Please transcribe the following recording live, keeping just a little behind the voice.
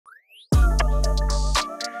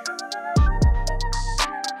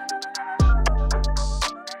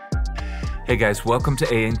Hey guys, welcome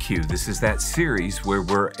to A&Q. This is that series where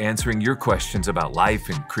we're answering your questions about life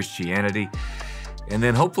and Christianity. And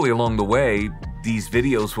then hopefully along the way, these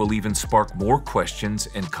videos will even spark more questions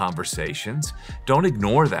and conversations. Don't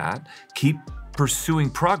ignore that. Keep pursuing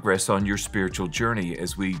progress on your spiritual journey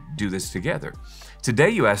as we do this together. Today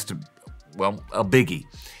you asked, a biggie.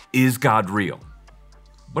 Is God real?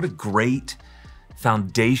 What a great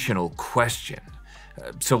foundational question.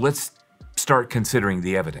 So let's start considering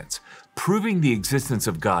the evidence. Proving the existence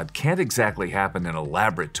of God can't exactly happen in a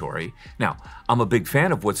laboratory. Now, I'm a big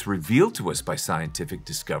fan of what's revealed to us by scientific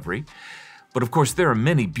discovery, but of course there are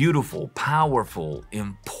many beautiful, powerful,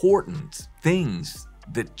 important things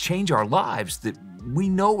that change our lives that we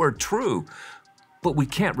know are true, but we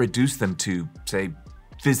can't reduce them to, say,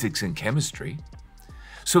 physics and chemistry.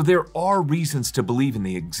 So there are reasons to believe in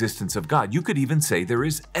the existence of God. You could even say there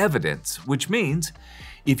is evidence, which means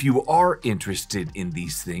if you are interested in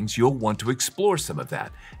these things, you'll want to explore some of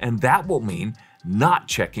that. And that will mean not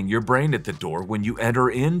checking your brain at the door when you enter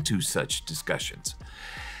into such discussions.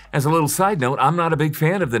 As a little side note, I'm not a big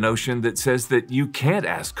fan of the notion that says that you can't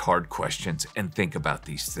ask hard questions and think about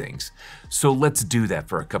these things. So let's do that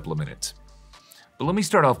for a couple of minutes. But let me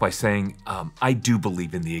start off by saying I do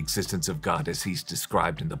believe in the existence of God as He's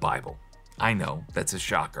described in the Bible. I know, that's a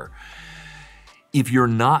shocker. If you're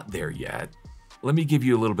not there yet, let me give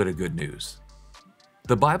you a little bit of good news.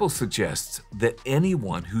 The Bible suggests that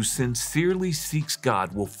anyone who sincerely seeks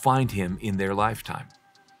God will find Him in their lifetime.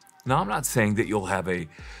 Now, I'm not saying that you'll have a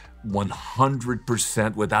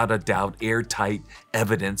 100% without a doubt airtight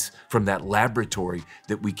evidence from that laboratory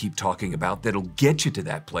that we keep talking about that'll get you to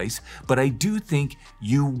that place, but I do think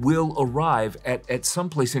you will arrive at some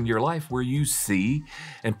place in your life where you see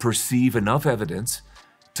and perceive enough evidence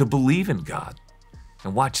to believe in God.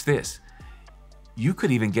 And watch this. You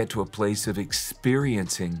could even get to a place of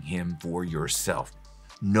experiencing Him for yourself.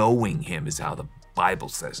 Knowing Him is how the Bible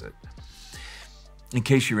says it. In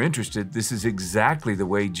case you're interested, this is exactly the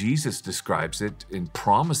way Jesus describes it and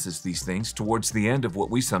promises these things towards the end of what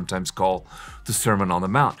we sometimes call the Sermon on the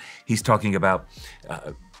Mount. He's talking about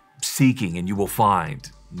seeking and you will find,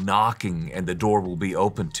 knocking and the door will be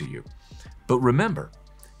open to you. But remember,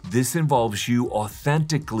 this involves you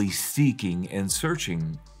authentically seeking and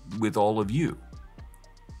searching with all of you.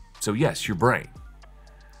 So yes, your brain,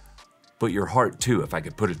 but your heart too, if I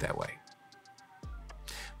could put it that way.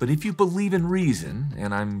 But if you believe in reason,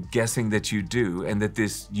 and I'm guessing that you do, and that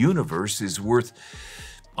this universe is worth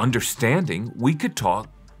understanding, we could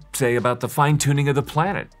talk, say, about the fine-tuning of the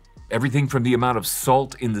planet. Everything from the amount of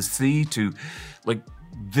salt in the sea to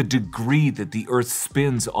the degree that the Earth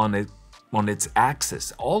spins on its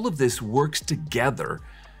axis. All of this works together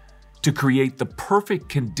to create the perfect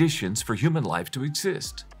conditions for human life to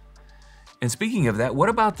exist. And speaking of that, what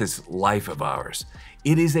about this life of ours?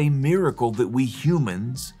 It is a miracle that we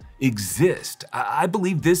humans exist. I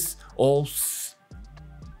believe this all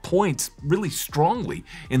points really strongly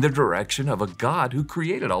in the direction of a God who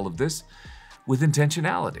created all of this with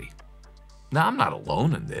intentionality. Now, I'm not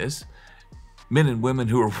alone in this. Men and women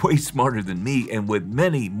who are way smarter than me and with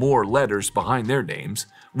many more letters behind their names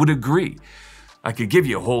would agree. I could give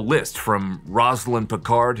you a whole list from Rosalind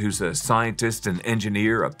Picard, who's a scientist and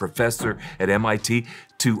engineer, a professor at MIT,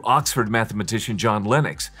 to Oxford mathematician John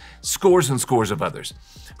Lennox, scores and scores of others,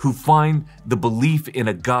 who find the belief in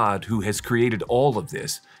a God who has created all of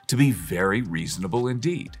this to be very reasonable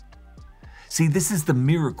indeed. See, this is the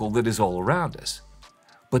miracle that is all around us.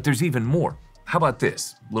 But there's even more. How about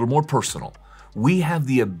this? A little more personal. We have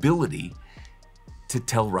the ability to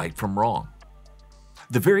tell right from wrong.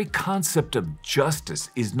 The very concept of justice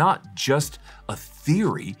is not just a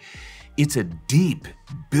theory, it's a deep,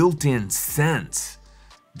 built-in sense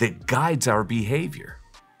that guides our behavior.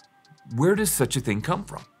 Where does such a thing come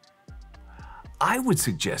from? I would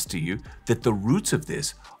suggest to you that the roots of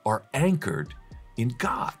this are anchored in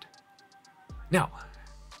God. Now,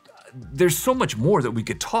 there's so much more that we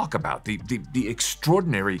could talk about, the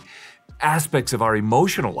extraordinary aspects of our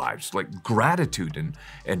emotional lives, like gratitude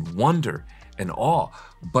and wonder and awe.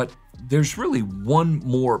 But there's really one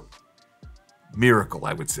more miracle,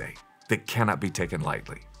 I would say, that cannot be taken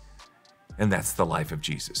lightly. And that's the life of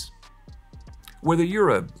Jesus. Whether you're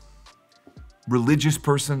a religious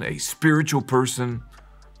person, a spiritual person,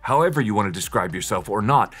 however you want to describe yourself or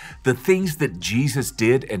not, the things that Jesus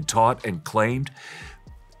did and taught and claimed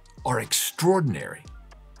are extraordinary.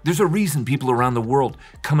 There's a reason people around the world,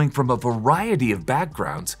 coming from a variety of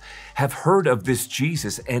backgrounds, have heard of this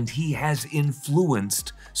Jesus, and He has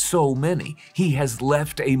influenced so many. He has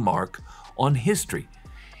left a mark on history.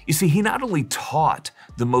 You see, he not only taught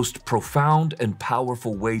the most profound and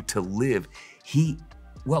powerful way to live,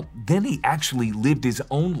 then he actually lived his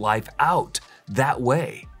own life out that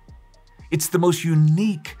way. It's the most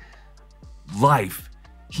unique life.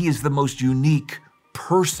 He is the most unique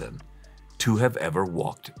person to have ever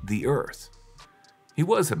walked the earth. He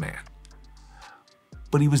was a man.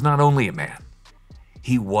 But he was not only a man.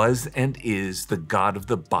 He was and is the God of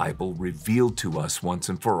the Bible revealed to us once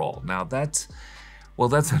and for all. Now that's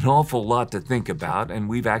an awful lot to think about, and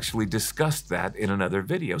we've actually discussed that in another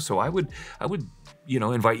video. So I would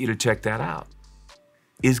invite you to check that out.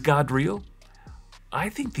 Is God real? I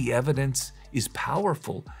think the evidence is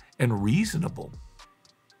powerful and reasonable,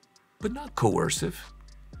 but not coercive.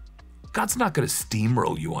 God's not going to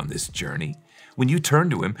steamroll you on this journey. When you turn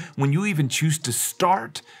to Him, when you even choose to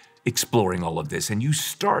start exploring all of this and you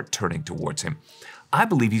start turning towards Him, I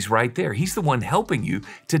believe He's right there. He's the one helping you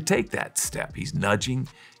to take that step. He's nudging,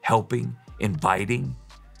 helping, inviting.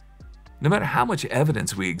 No matter how much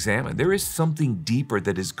evidence we examine, there is something deeper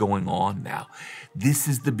that is going on now. This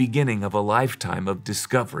is the beginning of a lifetime of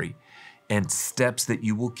discovery and steps that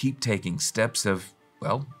you will keep taking, steps of,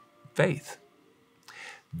 faith.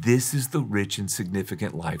 This is the rich and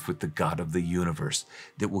significant life with the God of the universe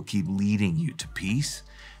that will keep leading you to peace,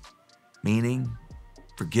 meaning,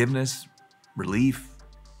 forgiveness, relief,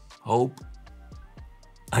 hope.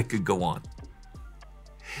 I could go on.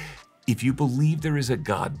 If you believe there is a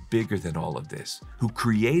God bigger than all of this, who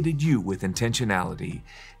created you with intentionality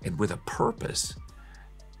and with a purpose,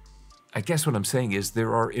 I guess what I'm saying is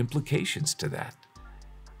there are implications to that.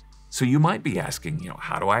 So you might be asking,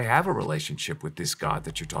 how do I have a relationship with this God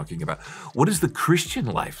that you're talking about? What does the Christian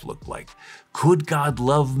life look like? Could God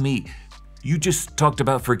love me? You just talked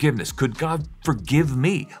about forgiveness. Could God forgive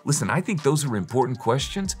me? Listen, I think those are important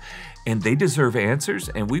questions and they deserve answers,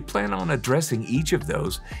 and we plan on addressing each of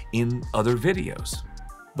those in other videos.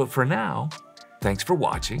 But for now, thanks for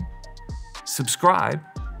watching, subscribe,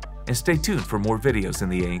 and stay tuned for more videos in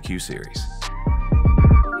the A&Q series.